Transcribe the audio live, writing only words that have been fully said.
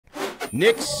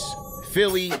Knicks,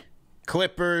 Philly,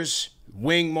 Clippers,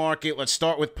 wing market. Let's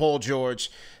start with Paul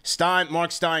George.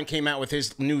 Mark Stein came out with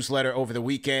his newsletter over the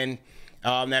weekend.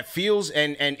 That feels,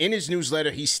 and in his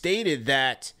newsletter, he stated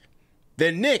that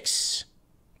the Knicks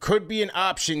could be an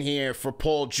option here for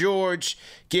Paul George,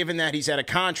 given that he's at a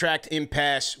contract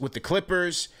impasse with the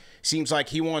Clippers. Seems like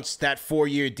he wants that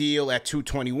 4-year deal at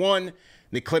 $221.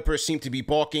 The Clippers seem to be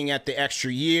balking at the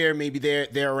extra year. Maybe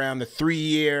they're around the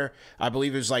 3-year. I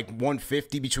believe it was like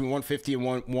 150, between 150 and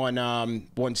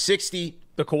 160.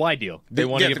 The Kawhi deal. They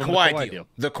want to give him the Kawhi deal.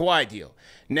 The Kawhi deal.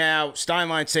 Now,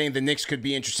 Steinlein saying the Knicks could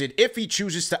be interested if he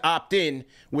chooses to opt in,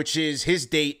 which is his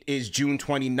date is June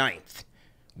 29th.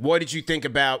 What did you think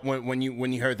about when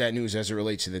you heard that news as it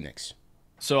relates to the Knicks?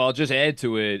 So I'll just add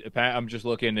to it. I'm just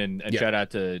looking and shout out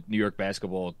to New York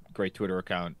Basketball, great Twitter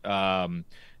account.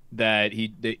 That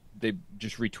they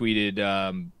just retweeted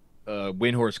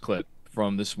Windhorse clip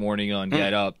from this morning on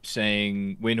Get Up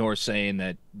saying Windhorse saying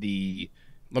that the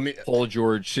Paul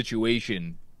George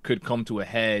situation could come to a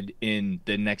head in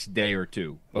the next day or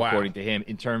two, according to him,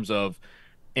 in terms of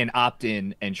an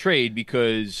opt-in and trade,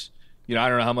 because I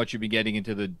don't know how much you've been getting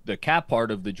into the cap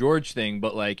part of the George thing,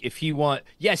 but like if he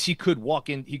he could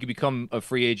he could become a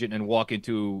free agent and walk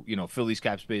into Philly's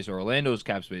cap space or Orlando's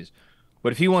cap space.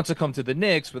 But if he wants to come to the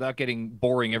Knicks without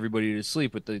boring everybody to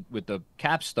sleep with the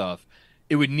cap stuff,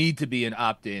 it would need to be an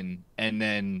opt-in and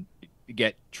then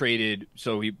get traded.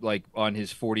 So he on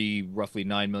his roughly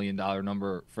 $9 million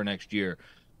number for next year.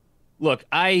 Look,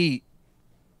 I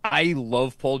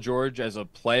love Paul George as a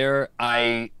player.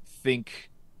 I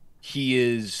think he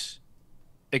is,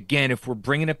 again, if we're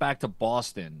bringing it back to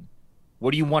Boston, what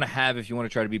do you want to have if you want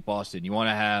to try to beat Boston? You want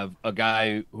to have a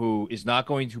guy who is not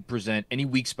going to present any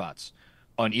weak spots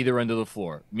on either end of the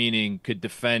floor, meaning could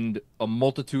defend a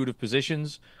multitude of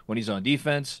positions when he's on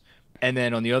defense, and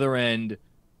then on the other end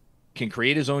can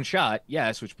create his own shot,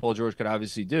 yes, which Paul George could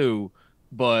obviously do,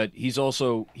 but he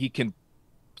can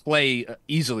play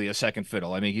easily a second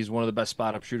fiddle. I mean, he's one of the best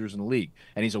spot-up shooters in the league,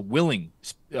 and he's a willing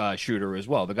shooter as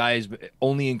well. The guy has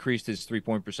only increased his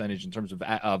three-point percentage in terms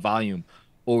of volume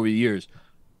over the years.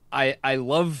 I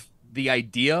love the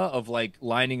idea of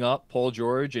lining up Paul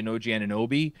George and OG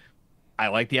Anunoby. I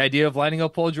like the idea of lining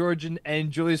up Paul George and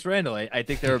Julius Randle. I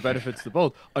think there are benefits to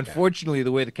both. Unfortunately,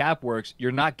 the way the cap works,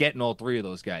 you're not getting all three of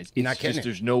those guys.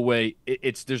 There's no way that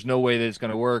it's going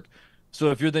to work.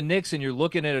 So if you're the Knicks and you're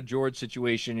looking at a George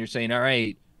situation, you're saying, all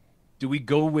right, do we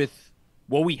go with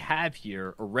what we have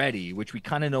here already, which we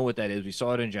kind of know what that is. We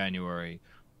saw it in January.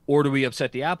 Or do we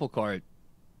upset the apple cart?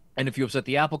 And if you upset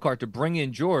the apple cart to bring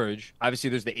in George,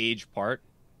 obviously there's the age part,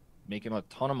 making a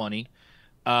ton of money.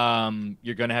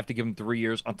 You're going to have to give him 3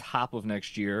 years on top of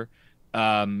next year.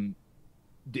 The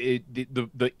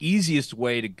easiest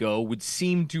way to go would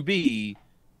seem to be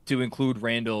to include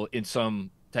Randall in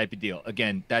some type of deal.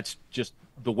 Again, that's just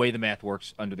the way the math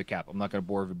works under the cap. I'm not going to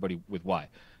bore everybody with why.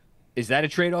 Is that a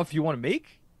trade-off you want to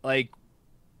make? A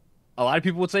lot of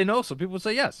people would say no. Some people would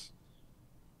say yes.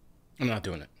 I'm not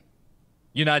doing it.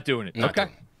 You're not doing it. Okay.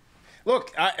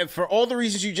 Look, for all the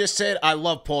reasons you just said, I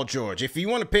love Paul George. If you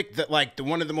want to pick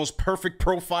one of the most perfect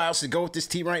profiles to go with this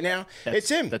team right now, it's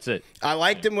him. That's it. I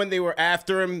liked him when they were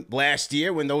after him last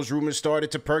year when those rumors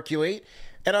started to percolate,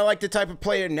 and I like the type of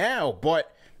player now.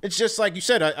 But it's just like you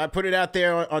said. I put it out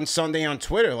there on Sunday on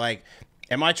Twitter.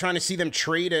 Am I trying to see them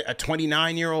trade a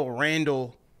 29-year-old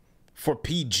Randall for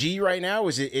PG right now?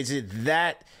 Is it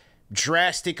that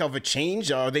drastic of a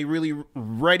change? Are they really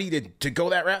ready to go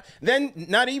that route? Then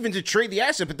not even to trade the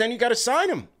asset, but then you got to sign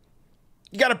him.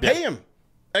 You got to pay him.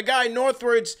 A guy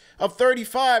northwards of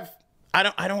 35.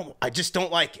 I just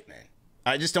don't like it, man.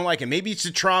 I just don't like it. Maybe it's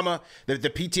the trauma, the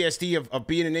PTSD of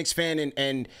being a Knicks fan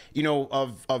and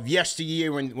of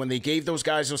yesteryear when they gave those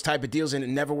guys those type of deals and it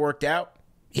never worked out.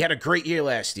 He had a great year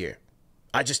last year.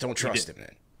 I just don't trust him,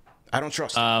 man. I don't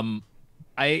trust him.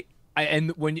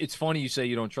 And when it's funny you say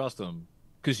you don't trust him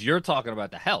because you're talking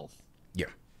about the health. Yeah.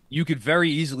 You could very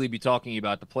easily be talking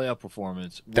about the playoff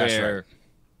performance where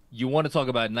you want to talk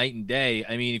about night and day.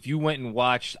 I mean, if you went and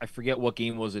watched, I forget what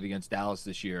game was it against Dallas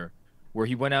this year, where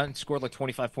he went out and scored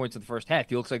 25 points in the first half.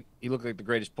 He looked like the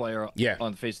greatest player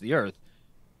on the face of the earth.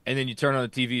 And then you turn on the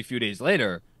TV a few days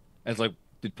later, and it's like,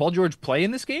 did Paul George play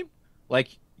in this game?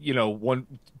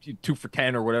 2 for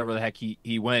 10 or whatever the heck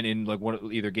he went in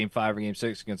either game 5 or game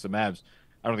 6 against the Mavs.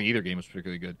 I don't think either game was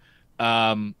particularly good.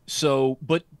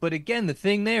 But again, the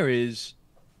thing there is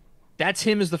that's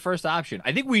him as the first option.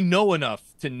 I think we know enough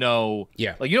to know.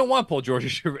 Yeah. You don't want Paul George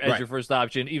as your first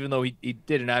option, even though he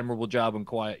did an admirable job when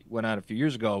Kawhi went out a few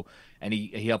years ago and he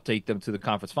helped take them to the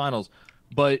conference finals.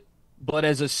 But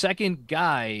as a second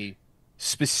guy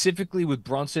specifically with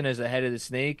Brunson as the head of the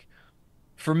snake,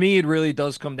 for me, it really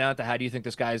does come down to how do you think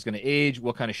this guy is going to age?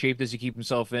 What kind of shape does he keep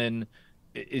himself in?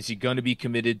 Is he going to be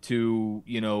committed to,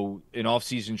 an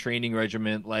off-season training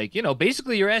regimen? Like,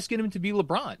 basically you're asking him to be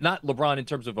LeBron. Not LeBron in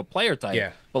terms of a player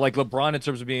type, but like LeBron in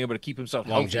terms of being able to keep himself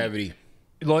longevity.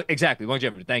 Healthy. Exactly,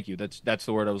 longevity. Thank you. That's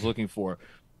the word I was looking for.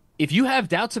 If you have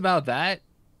doubts about that,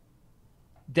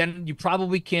 then you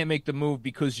probably can't make the move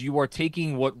because you are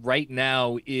taking what right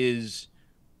now is –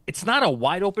 it's not a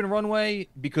wide open runway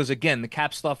because, again, the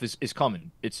cap stuff is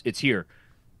coming. It's here.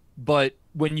 But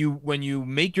when you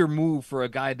make your move for a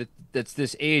guy that's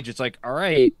this age, it's like, all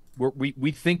right,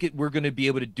 we think we're going to be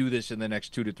able to do this in the next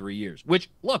 2 to 3 years. Which,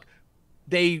 look,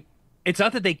 it's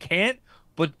not that they can't,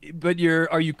 but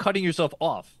are you cutting yourself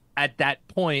off at that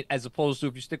point as opposed to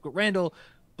if you stick with Randall?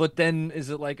 But then is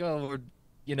it like, oh,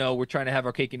 we're trying to have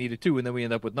our cake and eat it too, and then we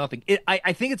end up with nothing.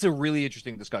 I think it's a really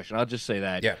interesting discussion. I'll just say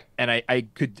that. Yeah. And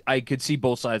I could see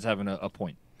both sides having a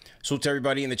point. So to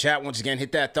everybody in the chat, once again,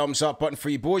 hit that thumbs up button for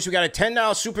you boys. We got a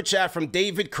 $10 super chat from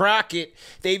David Crockett.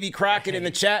 Davey Crockett in the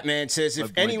chat, man, says,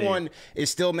 if anyone is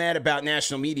still mad about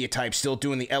national media types still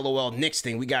doing the LOL Knicks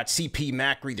thing, we got CP,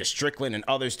 Macri, the Strickland, and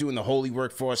others doing the holy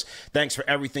work for us. Thanks for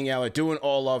everything y'all are doing.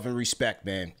 All love and respect,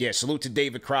 man. Yeah, salute to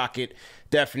David Crockett.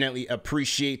 Definitely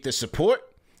appreciate the support.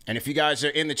 And if you guys are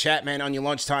in the chat, man, on your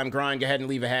lunchtime grind, go ahead and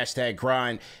leave a hashtag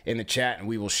grind in the chat, and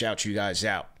we will shout you guys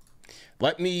out.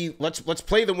 Let's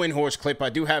play the Windhorse clip. I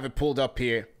do have it pulled up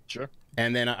here. Sure.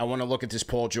 And then I want to look at this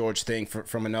Paul George thing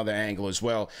from another angle as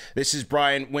well. This is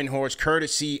Brian Windhorse,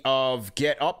 courtesy of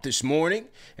Get Up this morning,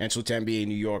 and so to NBA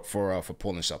New York for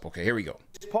pulling this up. Okay, here we go.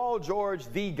 Is Paul George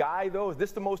the guy, though? Is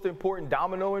this the most important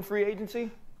domino in free agency?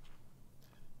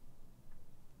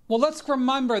 Well, let's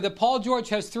remember that Paul George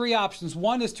has 3 options.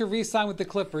 1 is to re-sign with the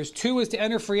Clippers. 2 is to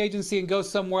enter free agency and go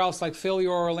somewhere else like Philly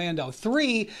or Orlando.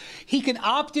 3, he can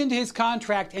opt into his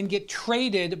contract and get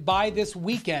traded by this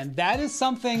weekend. That is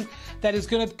something that is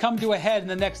going to come to a head in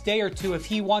the next day or two if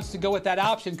he wants to go with that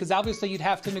option, because obviously you'd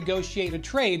have to negotiate a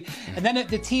trade, and then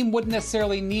the team wouldn't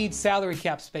necessarily need salary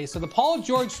cap space. So the Paul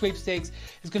George sweepstakes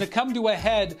is going to come to a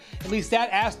head, at least that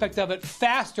aspect of it,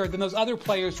 faster than those other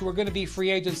players who are going to be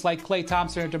free agents like Klay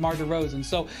Thompson or DeMar DeRozan.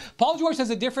 So Paul George has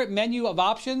a different menu of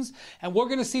options, and we're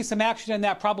going to see some action in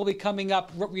that probably coming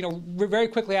up, very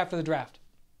quickly after the draft.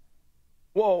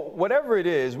 Well, whatever it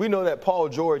is, we know that Paul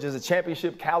George is a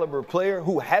championship caliber player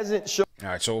who hasn't shown. All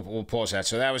right, so we'll pause that.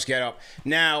 So that was Get Up.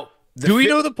 Now, do we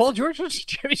know that Paul George was a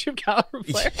championship caliber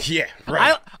player? Yeah,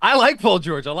 right. I like Paul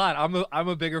George a lot. I'm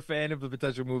a bigger fan of the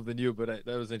potential move than you, but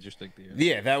that was interesting to hear.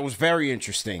 Yeah, that was very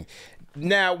interesting.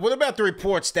 Now, what about the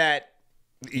reports that,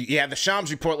 the Shams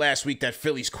report last week that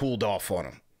Philly's cooled off on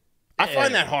him? I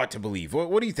find that hard to believe.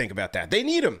 What do you think about that? They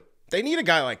need him. They need a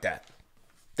guy like that.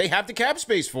 They have the cap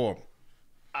space for him.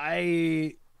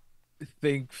 I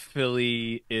think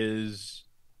Philly is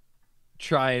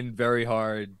trying very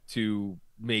hard to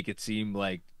make it seem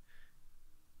like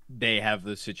they have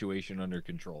the situation under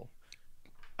control.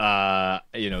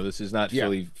 This is not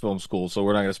Philly film school, so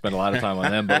we're not going to spend a lot of time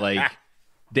on them, but like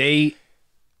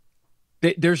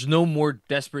there's no more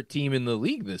desperate team in the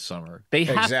league this summer. They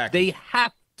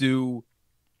have to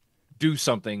do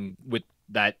something with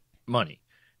that money.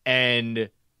 And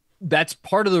that's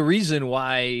part of the reason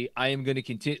why I am going to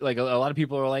continue. Like a lot of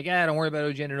people are like, don't worry about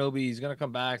OG Anunoby. He's going to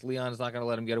come back. Leon's not going to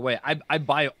let him get away. I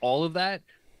buy all of that.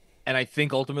 And I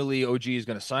think ultimately OG is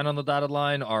going to sign on the dotted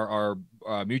line. Our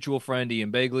mutual friend,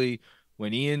 Ian Begley,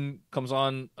 when Ian comes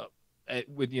on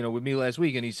with me last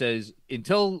week and he says,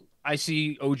 until I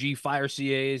see OG fire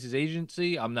CA as his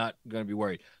agency, I'm not going to be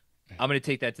worried. I'm going to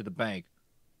take that to the bank.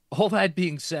 All that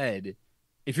being said,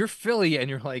 if you're Philly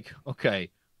and you're like, okay,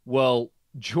 well,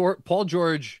 Paul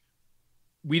George,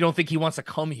 we don't think he wants to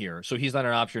come here, so he's not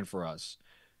an option for us.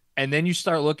 And then you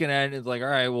start looking at it, it's like, all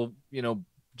right, well,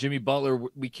 Jimmy Butler,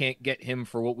 we can't get him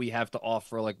for what we have to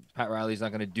offer. Like Pat Riley's not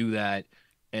going to do that,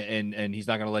 and he's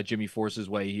not going to let Jimmy force his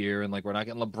way here. And like we're not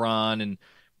getting LeBron, and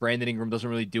Brandon Ingram doesn't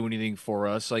really do anything for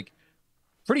us. Like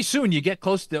pretty soon you get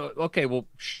close to, okay, well,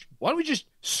 why don't we just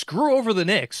screw over the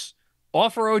Knicks,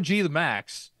 offer OG the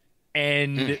max,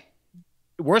 and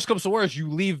worst comes to worst, you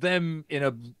leave them in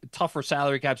a tougher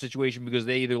salary cap situation because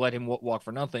they either let him walk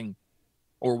for nothing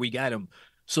or we get him.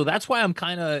 So that's why I'm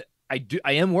I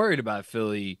am worried about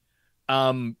Philly.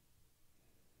 I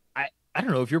don't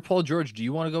know, if you're Paul George, do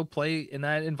you want to go play in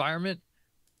that environment?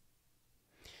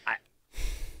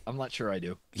 I'm not sure I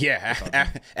do. Yeah,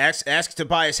 ask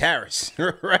Tobias Harris,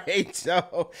 right?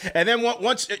 So, and then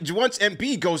once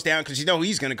Embiid goes down, because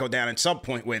he's going to go down at some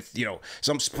point with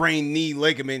some sprained knee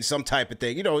ligament, some type of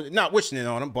thing. Not wishing it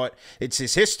on him, but it's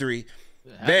his history.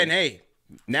 Then hey,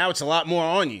 Now it's a lot more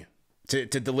on you to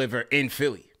deliver in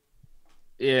Philly.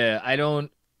 Yeah, I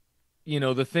don't.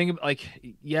 The thing, like,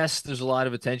 yes, there's a lot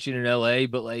of attention in LA,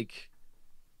 but like,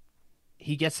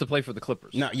 he gets to play for the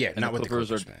Clippers. Not with the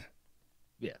Clippers, man.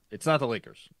 Yeah, it's not the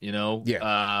Lakers,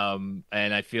 Yeah.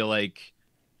 And I feel like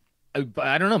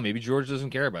I don't know. Maybe George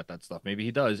doesn't care about that stuff. Maybe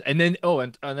he does. And then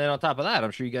and then on top of that,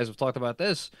 I'm sure you guys have talked about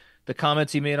this. The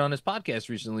comments he made on his podcast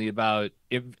recently about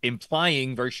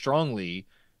implying very strongly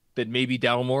that maybe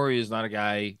Daryl Morey is not a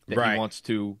guy that he wants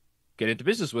to get into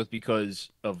business with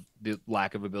because of the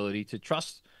lack of ability to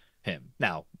trust him.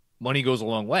 Now, money goes a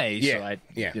long way, so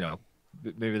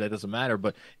maybe that doesn't matter,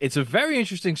 but it's a very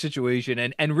interesting situation.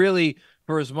 And really,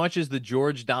 for as much as the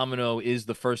George domino is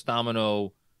the first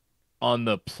domino on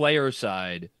the player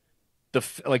side,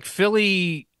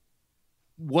 Philly,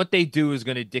 what they do is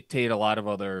going to dictate a lot of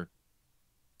other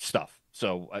stuff.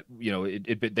 So,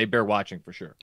 they bear watching for sure.